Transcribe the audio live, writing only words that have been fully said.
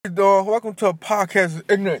Dog, welcome to a podcast of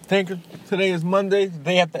Ignorant Thinker. Today is Monday, the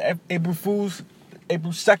day after April Fool's,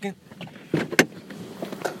 April 2nd.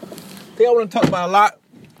 Today I want to talk about a lot,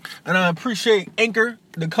 and I appreciate Anchor,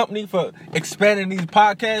 the company, for expanding these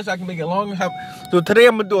podcasts. I can make it longer. So today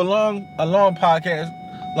I'm gonna do a long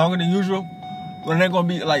podcast, longer than usual. But they're gonna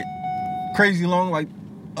be like crazy long, like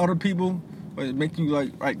other people, but it make you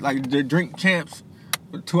like the drink champs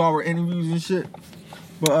with 2-hour interviews and shit.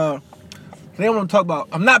 But today I want to talk about.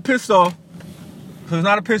 I'm not pissed off, so it's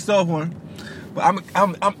not a pissed off one. But I'm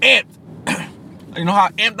amped. You know how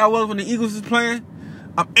amped I was when the Eagles was playing?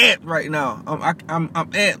 I'm amped right now. I'm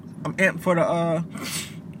amped. I'm amped for the.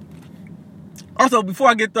 Also, before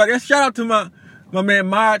I get started, shout out to my man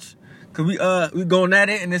Maj, cause we going at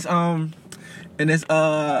it in this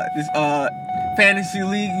fantasy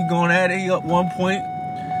league. We going at it. He up 1 point.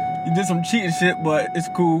 He did some cheating shit, but it's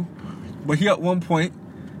cool. But he up 1 point.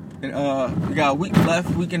 And we got a week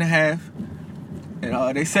left, week and a half.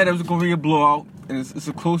 And they said it was gonna be a blowout. And it's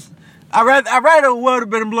a close. I rather it would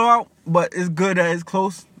have been a blowout, but it's good that it's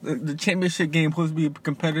close. The championship game supposed to be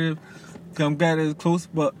competitive. So I'm glad it's close.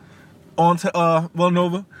 But on to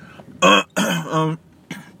Villanova.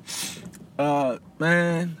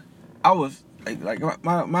 Man, I was like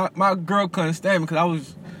my girl couldn't stand me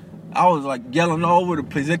because I was like yelling all over the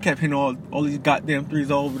place. They kept hitting all these goddamn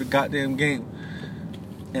threes all over the goddamn game.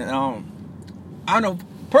 And I don't know.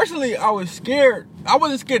 Personally, I was scared. I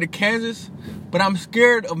wasn't scared of Kansas, but I'm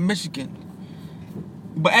scared of Michigan.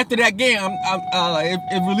 But after that game,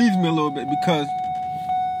 it relieves me a little bit because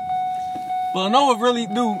Villanova really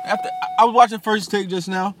knew. After I was watching First Take just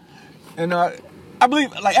now, and I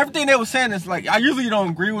believe like everything they were saying is like I usually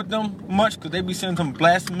don't agree with them much because they be saying some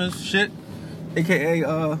blasphemous shit,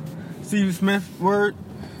 aka Stephen A. Smith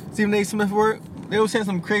word. They were saying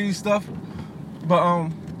some crazy stuff, but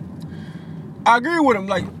I agree with him.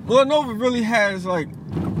 Like, Villanova really has, like,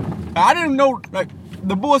 I didn't know, like,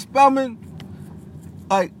 the boy Spellman,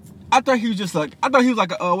 like, I thought he was like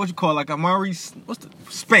a Maurice,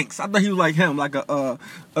 Spanks. I thought he was like him, like a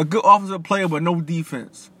good offensive player, but no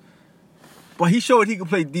defense. But he showed he could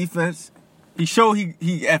play defense. He showed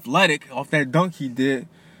he athletic off that dunk he did,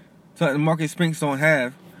 something Marcus Spanks don't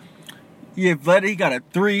have. He athletic, he got a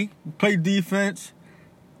 3, played defense.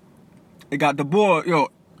 They got the boy,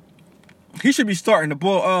 he should be starting. The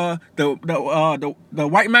boy, the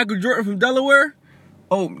white Michael Jordan from Delaware.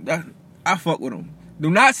 I fuck with him. Do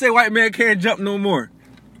not say white man can't jump no more.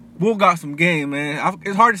 Bull got some game, man.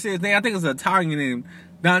 It's hard to say his name. I think it's an Italian name.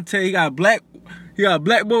 Dante. He got a black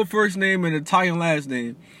boy first name and an Italian last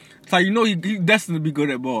name. So you know he's destined to be good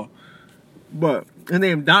at ball. But his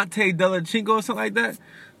name Dante Delachinko or something like that.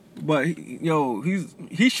 But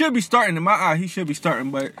he should be starting in my eye. He should be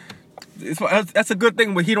starting, but. That's a good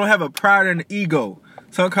thing, but he don't have a pride and an ego.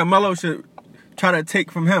 So Carmelo should try to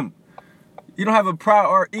take from him. He don't have a pride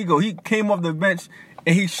or ego. He came off the bench,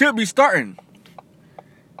 and he should be starting.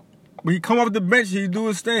 But he come off the bench, he do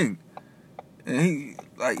his thing. And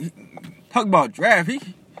talk about draft. He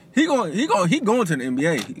going to the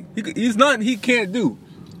NBA. He's nothing he can't do.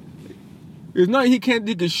 There's nothing he can't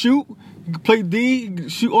do. He can shoot. He can play D. He can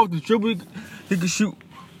shoot off the dribble. He can shoot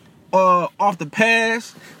off the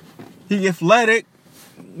pass. He athletic,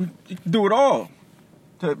 he can do it all.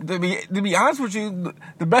 To be honest with you,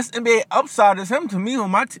 the best NBA upside is him to me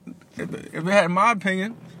on my team, if it had my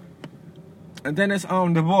opinion. And then it's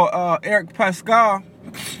the boy Eric Pascal.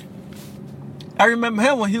 I remember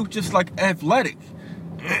him when he was just like athletic.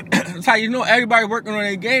 That's how you know everybody working on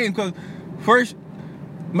their game. Because first,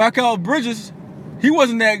 Mikal Bridges, he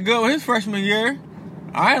wasn't that good his freshman year.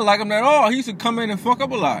 I didn't like him at all. He used to come in and fuck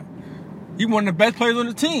up a lot. He one of the best players on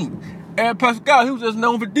the team. And Pascal, he was just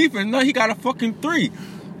known for defense. Now he got a fucking 3.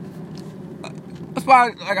 That's why,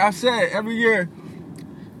 like I said, every year,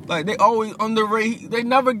 like they always underrate. They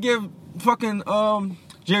never give fucking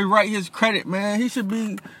Jay Wright his credit, man. He should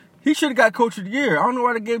have got Coach of the Year. I don't know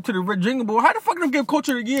why they gave it to the Virginia Boy. How the fuck they give Coach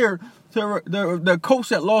of the Year to the coach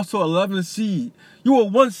that lost to 11 seed? You were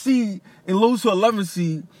 1 seed and lose to 11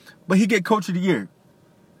 seed, but he get Coach of the Year.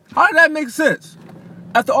 How did that make sense?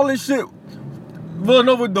 After all this shit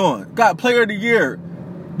Villanova doing, got Player of the Year,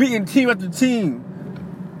 beating team after team,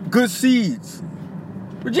 good seeds.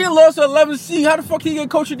 Virginia lost to 11 seed. How the fuck he get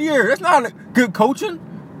Coach of the Year? That's not good coaching.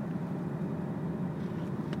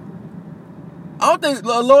 I don't think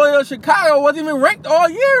Loyola Chicago wasn't even ranked all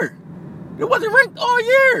year. It wasn't ranked all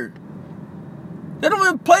year. They don't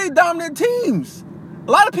even play dominant teams.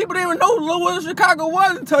 A lot of people didn't even know who Loyola Chicago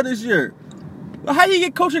was until this year. How you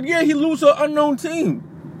get Coach of the Year? He lose to an unknown team.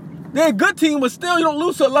 They're a good team, but still you don't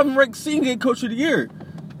lose to 11 ranked seed and get Coach of the Year.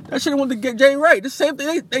 That shit went to get Jay Wright. The same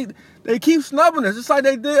thing. They keep snubbing us. It's like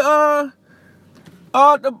they did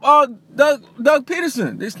Doug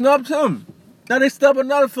Peterson. They snubbed him. Now they snub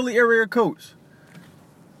another Philly area coach.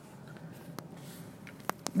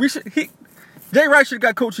 Jay Wright should have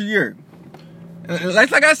got Coach of the Year.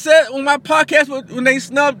 Like I said on my podcast when they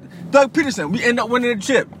snubbed Doug Peterson, we end up winning the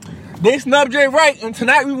chip. They snubbed Jay Wright, and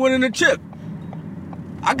tonight we winning the chip.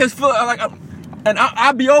 I just feel like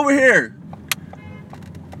I'll be over here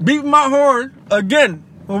beating my horn again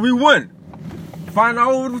when we win. Flying right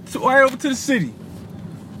over to the city.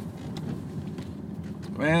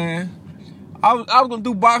 Man, I was gonna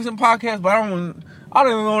do boxing podcast, but I don't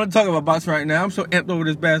even want to talk about boxing right now. I'm so amped over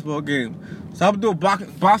this basketball game. So I'm gonna do a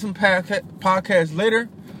boxing podcast later.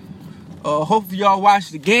 Hopefully y'all watch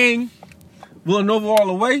the game. Villanova all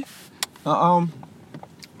the way.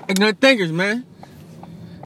 Ignorant thinkers, man.